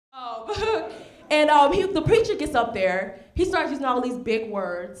The preacher gets up there. He starts using all these big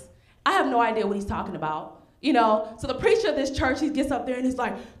words. I have no idea what he's talking about. So the preacher of this church, he gets up there and he's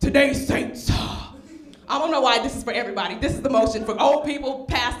like, today's saints. I don't know why this is for everybody. This is the motion for old people,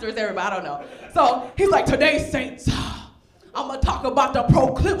 pastors, everybody, I don't know. So he's like, today's saints, I'm gonna talk about the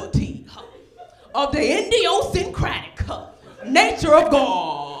proclivity of the idiosyncratic nature of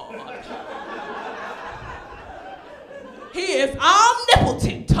God. He is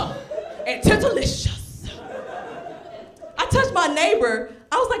omnipotent and titilicious. I touched my neighbor.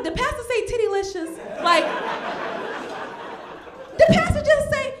 I was like, did pastor say tittylicious? Like, did pastor just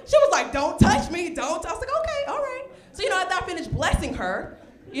say? She was like, don't touch me, don't. I was like, okay, all right. So, after I finished blessing her,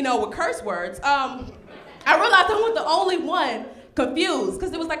 with curse words, I realized I wasn't the only one confused,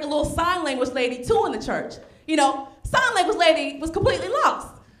 because there was like a little sign language lady too in the church. Sign language lady was completely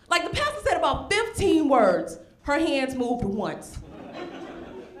lost. Like, the pastor said about 15 words. Her hands moved once.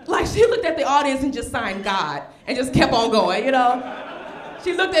 Like, she looked at the audience and just signed God and just kept on going,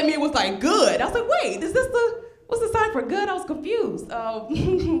 She looked at me and was like, good. I was like, wait, what's the sign for good? I was confused.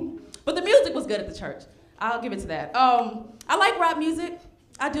 But the music was good at the church. I'll give it to that. I like rap music,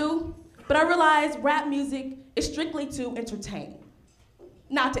 I do. But I realize rap music is strictly to entertain,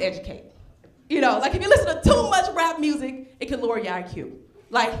 not to educate. Like if you listen to too much rap music, it can lower your IQ.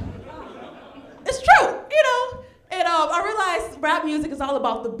 Like, it's true, And I realized rap music is all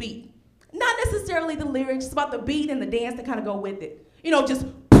about the beat. Not necessarily the lyrics, it's about the beat and the dance that kind of go with it. Just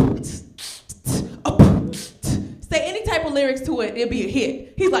say any type of lyrics to it, it'll be a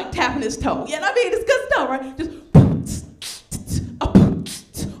hit. He's like tapping his toe. It's good stuff, right? Just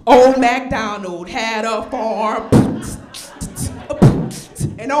Old MacDonald had a farm,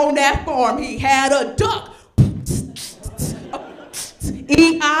 and on that farm he had a duck.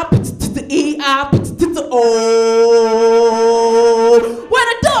 Oh, where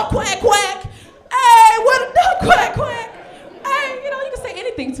the duck quack quack? Hey, where the duck quack quack? Hey, you can say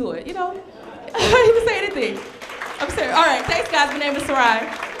anything to it, you can say anything. I'm serious. All right, thanks guys. My name is Sayrie.